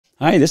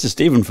Hi, this is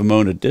Stephen from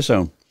Owner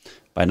Disown.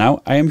 By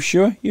now, I am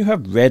sure you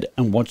have read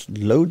and watched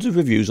loads of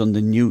reviews on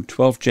the new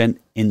 12th Gen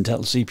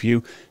Intel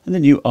CPU and the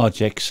new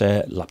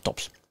RTX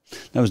laptops.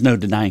 There is no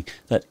denying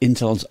that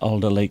Intel's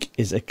Alder Lake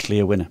is a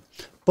clear winner,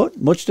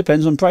 but much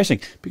depends on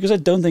pricing because I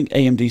don't think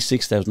AMD's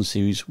 6000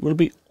 series will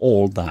be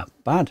all that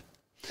bad.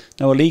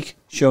 Now, a leak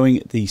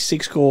showing the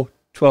 6-core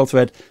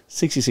 12-thread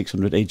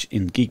 6600H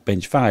in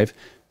Geekbench 5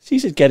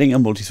 sees it getting a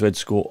multi-thread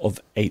score of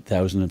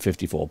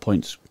 8,054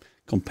 points,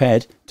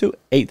 compared to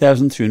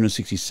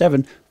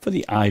 8,367 for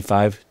the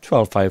i5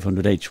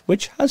 12500H,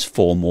 which has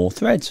 4 more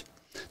threads.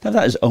 Now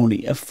that is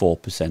only a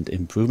 4%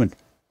 improvement.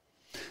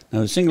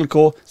 Now the single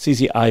core sees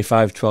the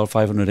i5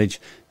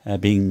 12500H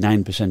being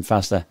 9%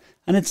 faster,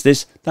 and it's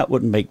this that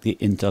would make the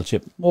Intel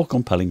chip more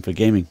compelling for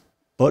gaming.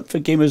 But for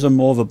gamers on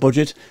more of a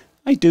budget,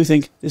 I do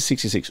think the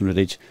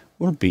 6600H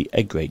will be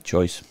a great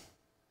choice.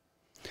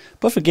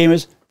 But for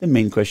gamers, the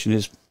main question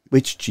is,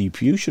 which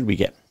GPU should we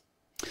get?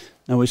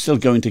 Now we're still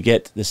going to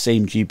get the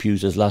same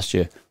GPUs as last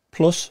year,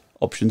 plus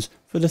options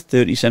for the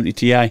 3070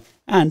 Ti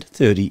and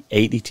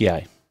 3080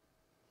 Ti.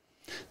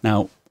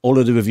 Now, all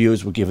of the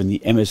reviewers were given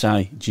the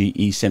MSI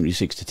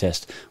GE76 to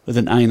test with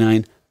an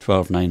i9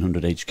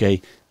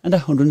 12900HK and a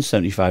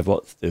 175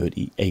 watt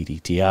 3080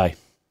 Ti.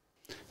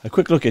 A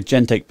quick look at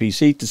Gentek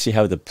PC to see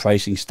how the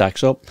pricing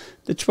stacks up.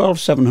 The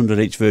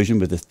 12700H version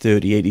with the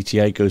 3080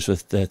 Ti goes for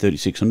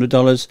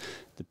 $3,600.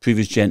 The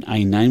previous Gen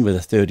i9 with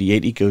a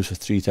 3080 goes for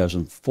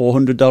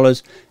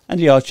 $3,400, and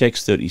the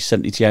RTX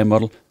 3070 Ti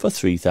model for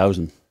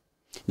 $3,000.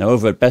 Now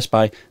over at Best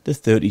Buy, the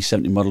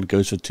 3070 model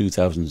goes for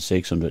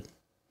 $2,600.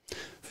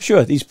 For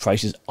sure, these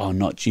prices are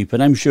not cheap,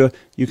 and I'm sure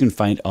you can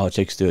find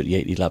RTX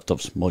 3080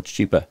 laptops much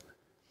cheaper.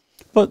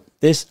 But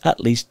this at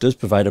least does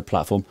provide a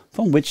platform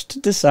from which to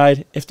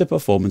decide if the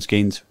performance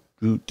gains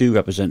do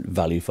represent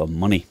value for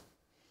money.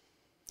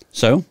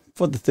 So,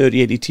 for the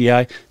 3080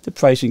 Ti, the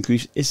price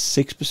increase is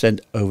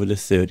 6% over the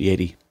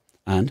 3080,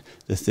 and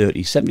the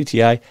 3070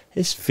 Ti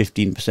is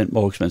 15%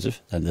 more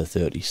expensive than the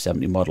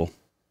 3070 model.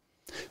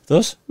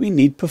 Thus, we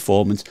need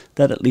performance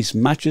that at least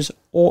matches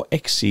or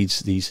exceeds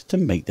these to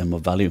make them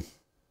of value.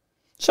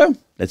 So,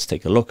 let's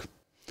take a look.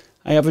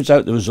 I averaged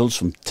out the results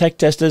from Tech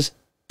Testers,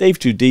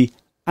 Dave2D,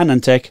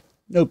 Anantech,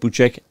 Notebook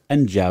Check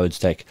and Jared's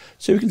Tech,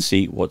 so you can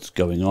see what's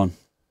going on.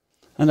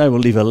 And I will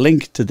leave a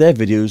link to their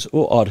videos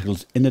or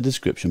articles in the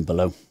description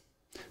below.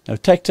 Now,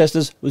 Tech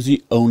Testers was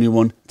the only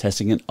one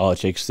testing an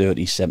RTX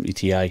 3070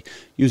 Ti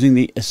using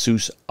the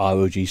ASUS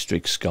ROG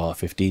Strix Scar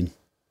 15.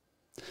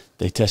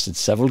 They tested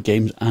several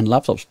games and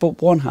laptops,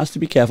 but one has to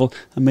be careful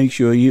and make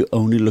sure you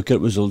only look at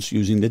results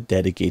using the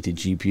dedicated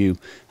GPU,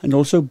 and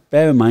also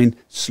bear in mind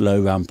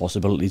slow RAM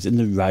possibilities in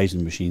the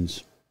Ryzen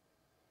machines.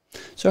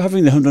 So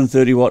having the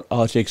 130 watt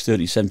RTX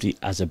 3070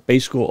 as a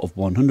base score of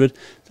 100,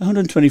 the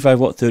 125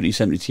 watt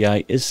 3070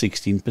 Ti is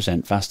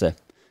 16% faster,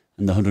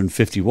 and the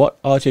 150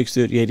 watt RTX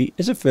 3080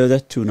 is a further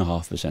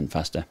 2.5%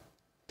 faster.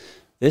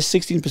 This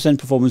 16%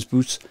 performance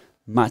boost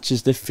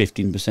matches the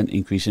 15%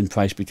 increase in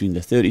price between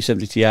the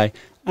 3070 Ti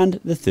and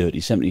the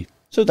 3070,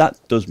 so that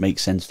does make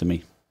sense to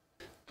me.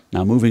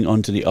 Now moving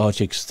on to the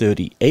RTX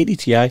 3080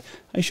 Ti, I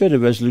showed a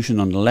resolution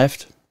on the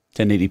left,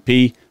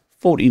 1080p,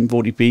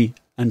 1440p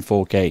and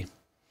 4K.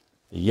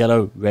 The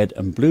yellow, red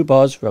and blue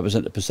bars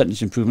represent the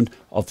percentage improvement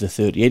of the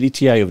 3080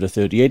 Ti over the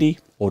 3080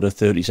 or the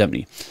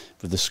 3070,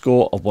 with the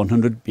score of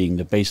 100 being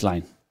the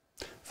baseline.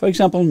 For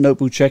example,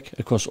 Notebook Check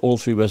across all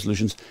three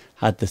resolutions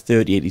had the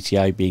 3080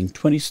 Ti being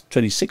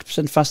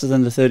 26% faster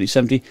than the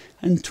 3070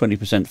 and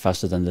 20%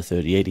 faster than the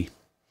 3080.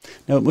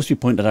 Now it must be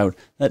pointed out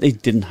that they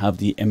didn't have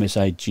the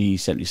MSI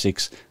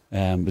GE76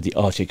 with the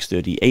RTX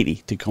 3080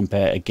 to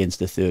compare against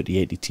the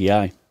 3080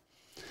 Ti.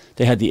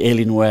 They had the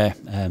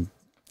Alienware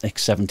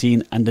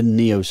X17 and the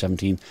Neo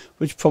 17,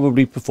 which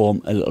probably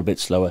perform a little bit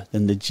slower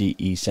than the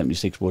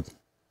GE76 would.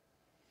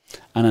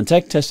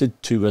 Anantech tested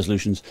two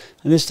resolutions,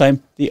 and this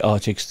time the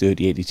RTX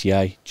 3080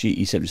 Ti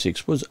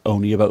GE76 was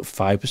only about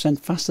 5%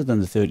 faster than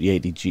the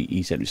 3080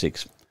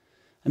 GE76.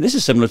 And this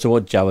is similar to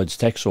what Jared's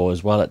Tech saw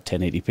as well at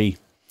 1080p.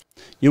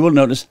 You will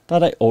notice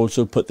that I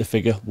also put the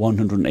figure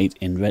 108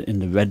 in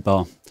the red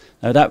bar.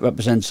 Now that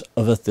represents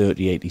other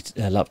 3080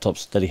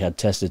 laptops that he had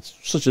tested,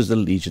 such as the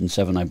Legion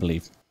 7 I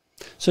believe.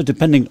 So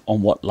depending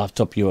on what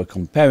laptop you are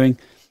comparing,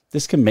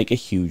 this can make a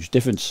huge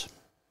difference.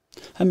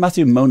 And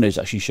Matthew Moniz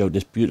actually showed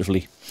this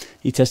beautifully.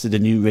 He tested the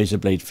new Razer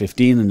Blade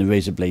 15 and the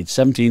Razer Blade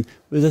 17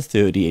 with a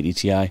 3080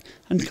 Ti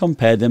and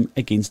compared them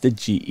against the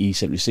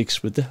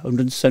GE76 with the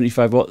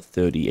 175 watt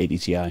 3080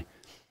 Ti.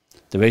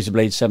 The Razer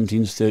Blade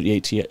 17's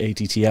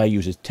 3080 Ti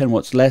uses 10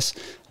 watts less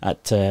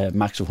at a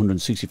max of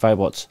 165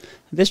 watts.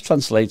 And this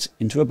translates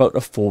into about a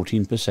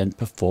 14%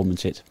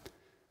 performance hit.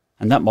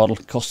 And that model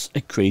costs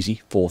a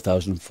crazy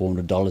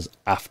 $4,400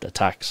 after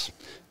tax.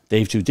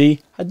 Dave2D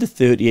had the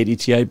 3080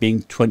 Ti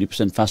being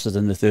 20% faster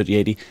than the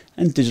 3080,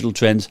 and Digital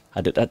Trends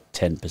had it at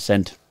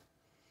 10%.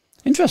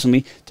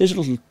 Interestingly,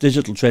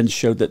 Digital Trends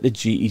showed that the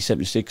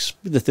GE76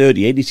 with the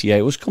 3080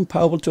 Ti was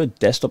comparable to a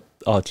desktop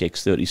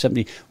RTX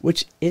 3070,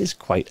 which is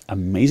quite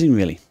amazing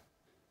really.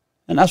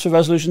 And as for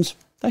resolutions,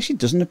 there actually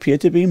doesn't appear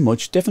to be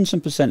much difference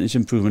in percentage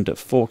improvement at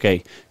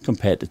 4K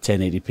compared to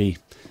 1080p.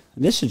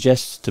 And this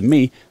suggests to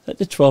me that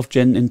the 12th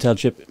gen Intel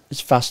chip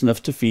is fast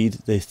enough to feed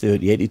the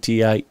 3080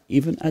 Ti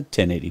even at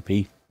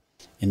 1080p.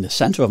 In the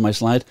center of my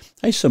slide,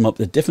 I sum up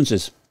the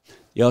differences.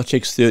 The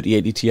RTX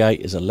 3080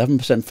 Ti is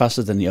 11%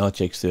 faster than the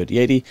RTX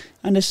 3080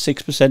 and is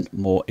 6%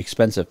 more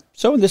expensive.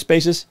 So on this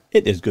basis,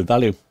 it is good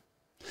value.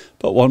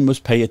 But one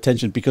must pay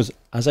attention because,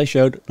 as I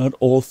showed, not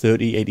all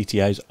 3080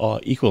 Ti's are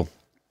equal.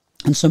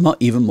 And some are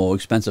even more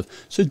expensive,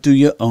 so do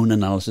your own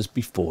analysis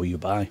before you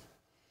buy.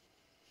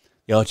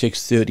 The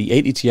RTX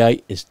 3080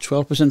 Ti is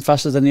 12%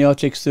 faster than the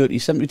RTX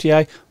 3070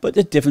 Ti, but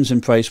the difference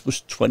in price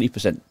was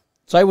 20%.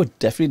 So I would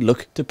definitely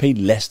look to pay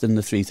less than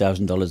the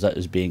 $3,000 that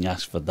is being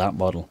asked for that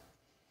model.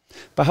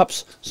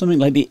 Perhaps something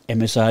like the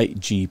MSI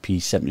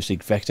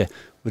GE76 Vector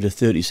with a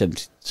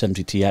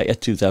 3070 Ti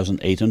at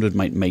 $2,800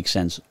 might make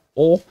sense.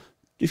 Or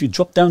if you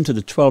drop down to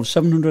the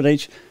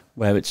 12700H,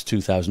 where it's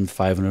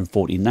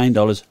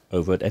 $2,549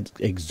 over at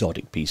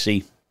Exotic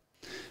PC.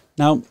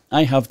 Now,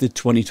 I have the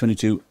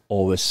 2022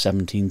 Aorus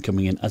 17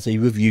 coming in as a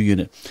review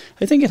unit.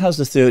 I think it has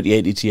the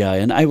 3080 Ti,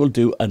 and I will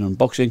do an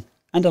unboxing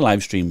and a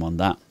live stream on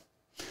that.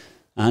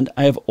 And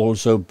I have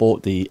also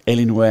bought the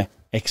Alienware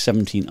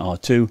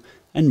X17R2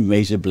 and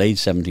Razer Blade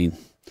 17,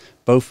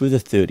 both with the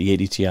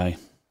 3080 Ti.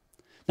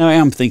 Now, I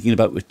am thinking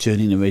about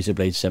returning the Razer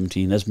Blade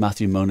 17 as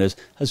Matthew Moniz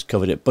has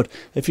covered it, but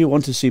if you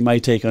want to see my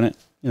take on it,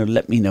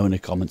 let me know in the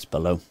comments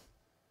below.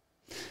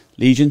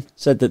 Legion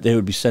said that they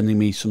would be sending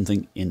me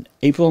something in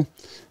April,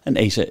 and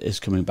Acer is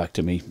coming back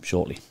to me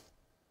shortly.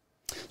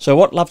 So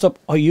what laptop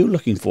are you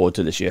looking forward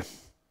to this year?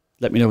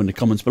 Let me know in the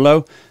comments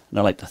below, and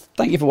I'd like to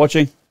thank you for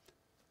watching.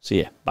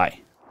 See ya.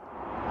 Bye.